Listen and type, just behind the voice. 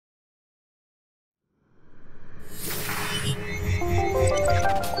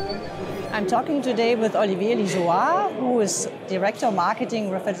talking today with Olivier Liegeois, who is Director of Marketing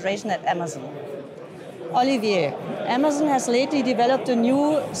Refrigeration at Amazon. Olivier, Amazon has lately developed a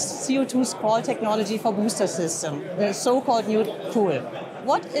new CO2 scroll technology for booster system, the so-called new cool.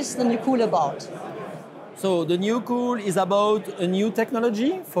 What is the new cool about? So the new cool is about a new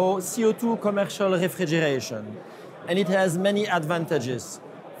technology for CO2 commercial refrigeration. And it has many advantages.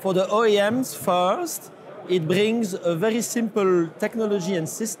 For the OEMs first, it brings a very simple technology and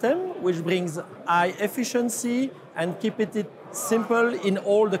system which brings high efficiency and keep it simple in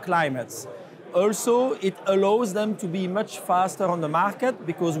all the climates. Also, it allows them to be much faster on the market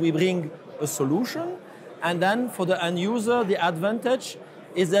because we bring a solution. And then for the end user, the advantage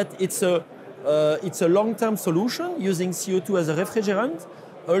is that it's a long-term solution using CO2 as a refrigerant.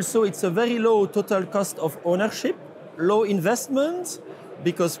 Also, it's a very low total cost of ownership, low investment,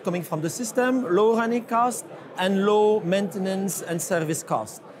 because coming from the system, low running cost, and low maintenance and service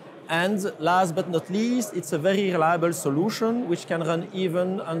cost. And last but not least, it's a very reliable solution which can run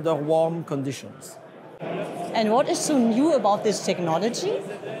even under warm conditions. And what is so new about this technology?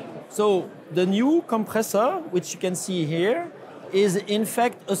 So the new compressor, which you can see here, is in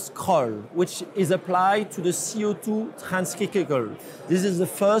fact a scroll which is applied to the CO2 transcritical. This is the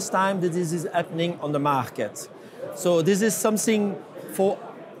first time that this is happening on the market. So this is something for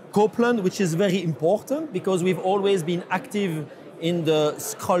Copeland, which is very important because we've always been active in the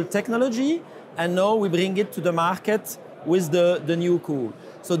scroll technology, and now we bring it to the market with the new cool.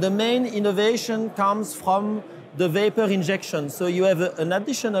 So the main innovation comes from the vapor injection. So you have an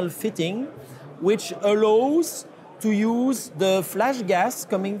additional fitting which allows to use the flash gas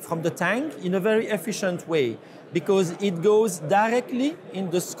coming from the tank in a very efficient way because it goes directly in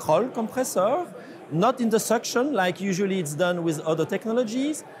the scroll compressor, not in the suction like usually it's done with other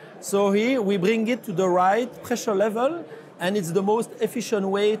technologies. So here we bring it to the right pressure level and it's the most efficient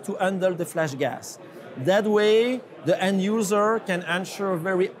way to handle the flash gas. That way the end user can ensure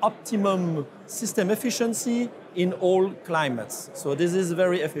very optimum system efficiency in all climates. So this is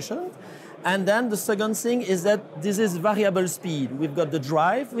very efficient. And then the second thing is that this is variable speed. We've got the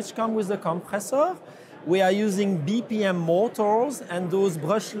drive which comes with the compressor. We are using BPM motors, and those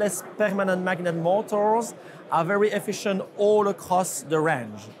brushless permanent magnet motors are very efficient all across the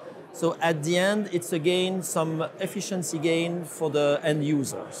range. So at the end, it's again some efficiency gain for the end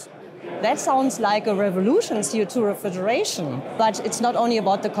users. That sounds like a revolution in CO2 refrigeration, but it's not only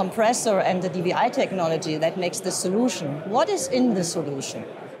about the compressor and the DVI technology that makes the solution. What is in the solution?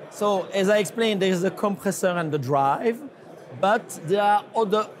 So as I explained, there is the compressor and the drive, but there are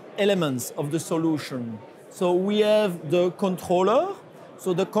other elements of the solution. So we have the controller.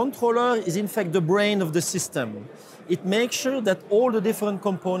 So the controller is in fact the brain of the system. It makes sure that all the different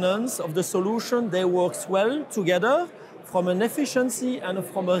components of the solution, they work well together from an efficiency and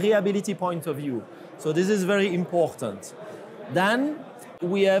from a reliability point of view. So this is very important. Then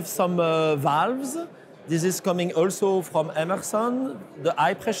we have some valves. This is coming also from Emerson, the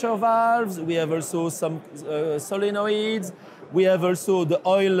high pressure valves. We have also some solenoids. We have also the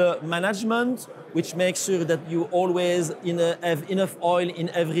oil management, which makes sure that you always have enough oil in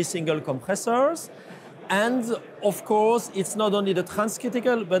every single compressors. And of course, it's not only the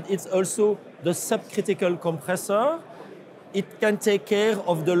transcritical, but it's also the subcritical compressor. It can take care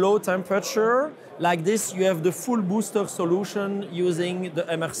of the low temperature. Like this, you have the full booster solution using the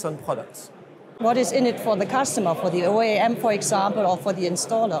Emerson products. What is in it for the customer, for the OEM, for example, or for the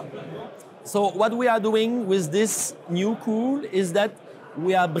installer? So what we are doing with this new cool is that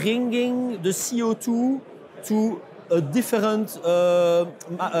we are bringing the CO2 to a different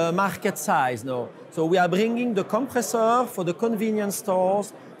market size now. So we are bringing the compressor for the convenience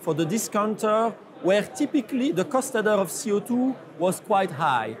stores, for the discounter, where typically the cost ladder of CO2 was quite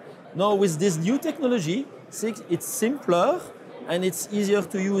high. Now with this new technology, it's simpler, and it's easier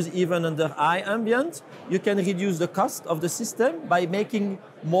to use even under high ambient. You can reduce the cost of the system by making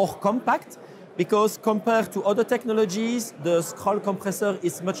more compact, because compared to other technologies, the scroll compressor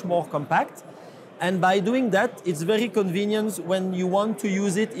is much more compact. And by doing that, it's very convenient when you want to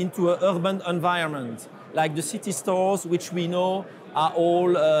use it into an urban environment, like the city stores, which we know are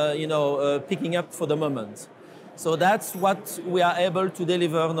all picking up for the moment. So that's what we are able to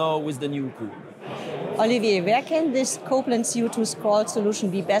deliver now with the new cool. Olivier, where can this Copeland CO2 scroll solution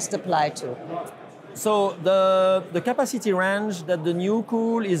be best applied to? So the capacity range that the new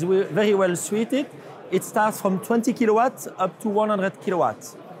cool is very well suited, it starts from 20 kilowatts up to 100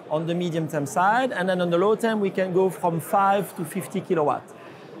 kilowatts on the medium term side, and then on the low term we can go from 5 to 50 kilowatts.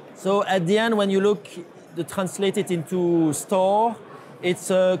 So at the end, when you translate it into store, It's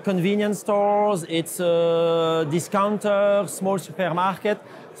convenience stores, it's discounters, small supermarket.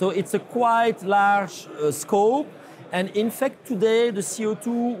 So it's a quite large scope. And in fact, today the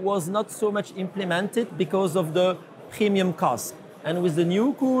CO2 was not so much implemented because of the premium cost. And with the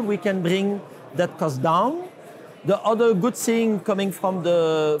new cool, we can bring that cost down. The other good thing coming from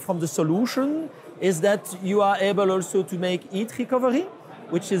the solution is that you are able also to make heat recovery,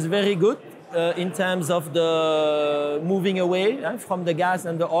 which is very good in terms of the moving away from the gas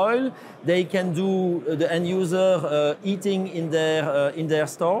and the oil. They can do the end user heating in their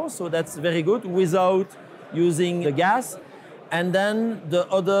store, so that's very good without using the gas. And then the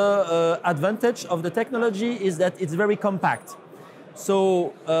other advantage of the technology is that it's very compact.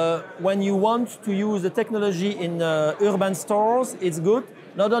 So when you want to use the technology in urban stores, it's good,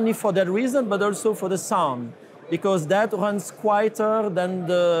 not only for that reason, but also for the sound, because that runs quieter than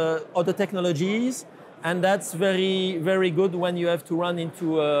the other technologies, and that's very, very good when you have to run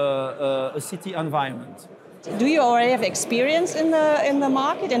into a city environment. Do you already have experience in the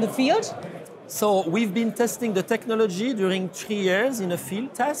market, in the field? So we've been testing the technology during 3 years in a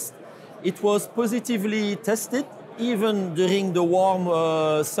field test. It was positively tested, even during the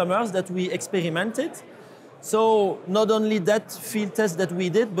warm summers that we experimented. So not only that field test that we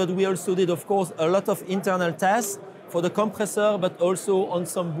did, but we also did, of course, a lot of internal tests for the compressor, but also on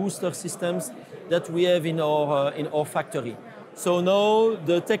some booster systems that we have in our factory. So now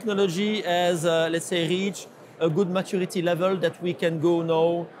the technology has, let's say, reached a good maturity level that we can go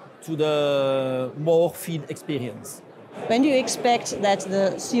now to the more field experience. When do you expect that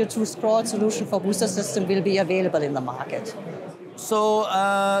the CO2 scroll solution for booster system will be available in the market? So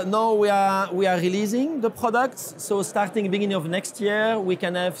now we are releasing the products. So starting beginning of next year, we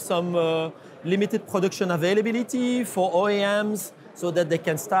can have some limited production availability for OEMs so that they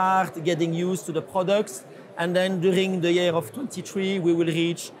can start getting used to the products. And then during the year of 23, we will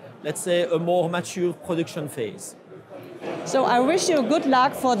reach, let's say, a more mature production phase. So I wish you good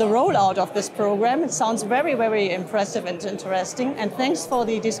luck for the rollout of this program. It sounds very, very impressive and interesting. And thanks for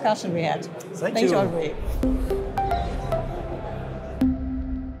the discussion we had. Thank you. Olivier.